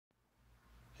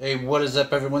Hey, what is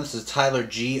up, everyone? This is Tyler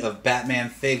G of Batman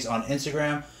Figs on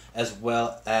Instagram, as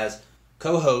well as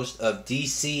co-host of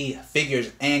DC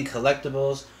Figures and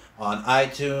Collectibles on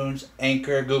iTunes,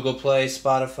 Anchor, Google Play,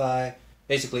 Spotify,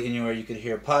 basically anywhere you could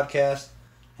hear a podcast.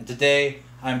 And today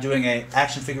I'm doing an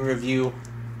action figure review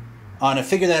on a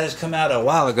figure that has come out a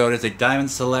while ago. It is a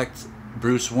Diamond Select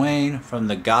Bruce Wayne from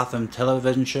the Gotham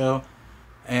television show.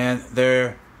 And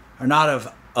there are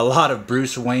not a lot of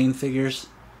Bruce Wayne figures.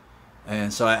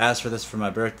 And so I asked for this for my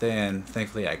birthday, and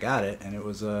thankfully I got it. And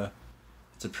it's a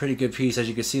pretty good piece. As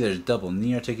you can see, there's double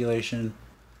knee articulation.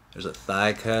 There's a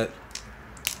thigh cut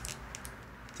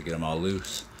to get them all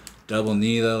loose. Double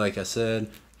knee though, like I said.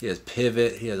 He has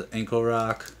pivot. He has ankle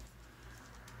rock.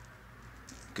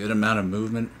 Good amount of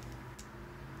movement.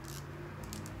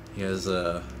 He has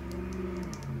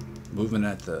movement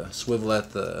at the swivel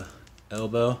at the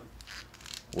elbow.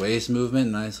 Waist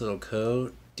movement, nice little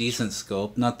coat. Decent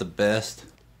sculpt, not the best.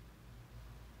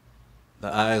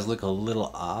 The eyes look a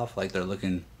little off, like they're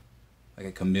looking like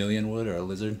a chameleon would or a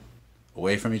lizard,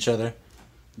 away from each other.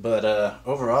 But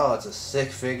overall, it's a sick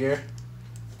figure.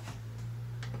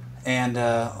 And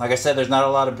like I said, there's not a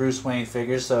lot of Bruce Wayne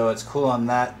figures, so it's cool on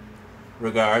that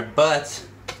regard. But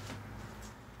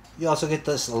you also get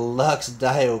this Lux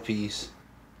Dio piece.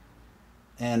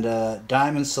 And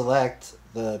Diamond Select,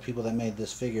 the people that made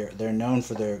this figure, they're known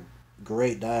for their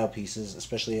great dial pieces,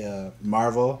 especially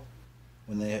Marvel.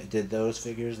 When they did those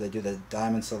figures, they do the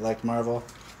Diamond Select Marvel.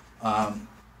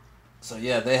 So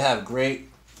yeah, they have great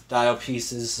dial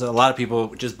pieces. So a lot of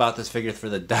people just bought this figure for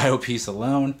the dial piece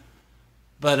alone.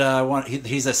 But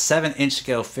he's a 7-inch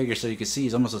scale figure, so you can see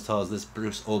he's almost as tall as this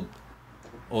Bruce,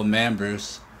 old man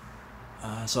Bruce.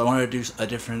 So I wanted to do a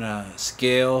different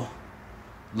scale,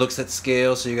 looks at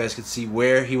scale, so you guys could see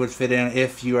where he would fit in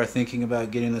if you are thinking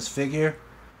about getting this figure,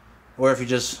 or if you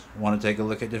just want to take a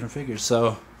look at different figures.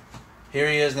 So here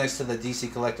he is next to the DC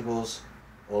Collectibles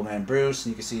Old Man Bruce,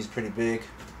 and you can see he's pretty big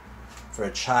for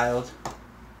a child.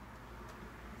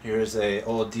 Here is a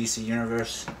old DC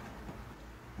Universe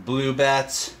Blue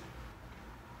Bats.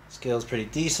 Scales pretty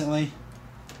decently.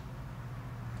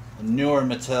 A newer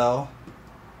Mattel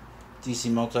DC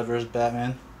Multiverse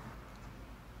Batman,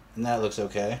 and that looks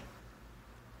okay.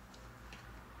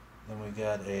 Then we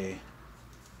got a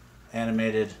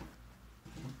animated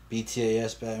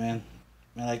BTAS Batman.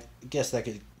 And I guess that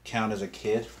could count as a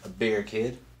kid, a bigger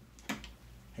kid.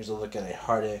 Here's a look at a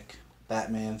Hardic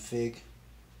Batman fig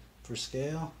for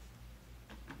scale.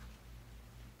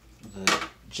 The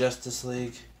Justice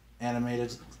League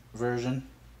animated version.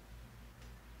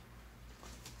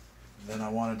 Then I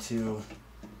wanted to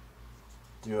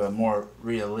do a more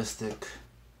realistic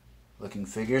looking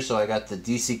figure, so I got the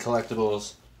DC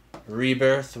Collectibles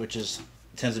Rebirth, which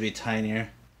tends to be tinier.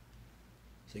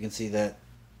 So you can see that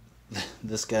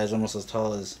this guy's almost as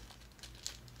tall as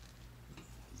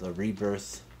the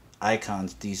Rebirth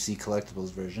Icons DC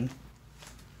Collectibles version.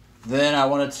 Then I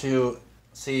wanted to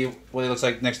see what he looks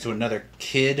like next to another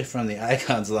kid from the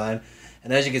Icons line.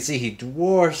 And as you can see, he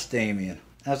dwarfs Damian.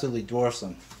 Absolutely dwarfs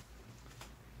him.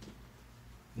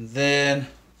 And then,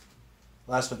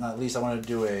 last but not least, I wanted to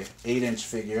do a 8-inch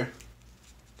figure,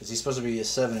 because he's supposed to be a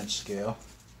 7-inch scale.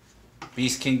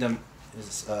 Beast Kingdom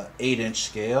is 8-inch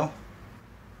scale.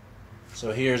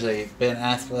 So here's a Ben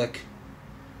Affleck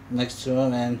next to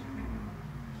him, and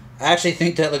I actually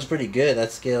think that looks pretty good.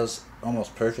 That scales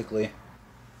almost perfectly.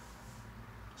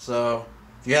 So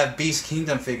if you have Beast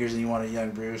Kingdom figures and you want a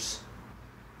young Bruce,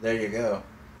 there you go.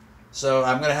 So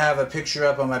I'm going to have a picture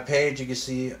up on my page. You can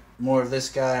see more of this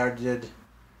guy. I already did,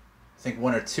 I think,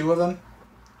 1 or 2 of them.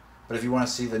 But if you want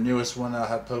to see the newest one that I'll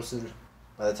have posted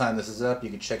by the time this is up, you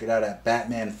can check it out at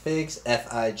Batman Figs,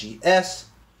 F-I-G-S.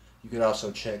 You could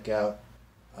also check out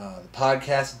the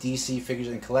podcast, DC Figures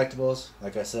and Collectibles.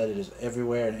 Like I said, it is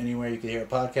everywhere and anywhere you can hear a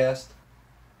podcast.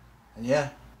 And yeah,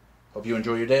 hope you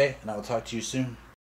enjoy your day, and I will talk to you soon.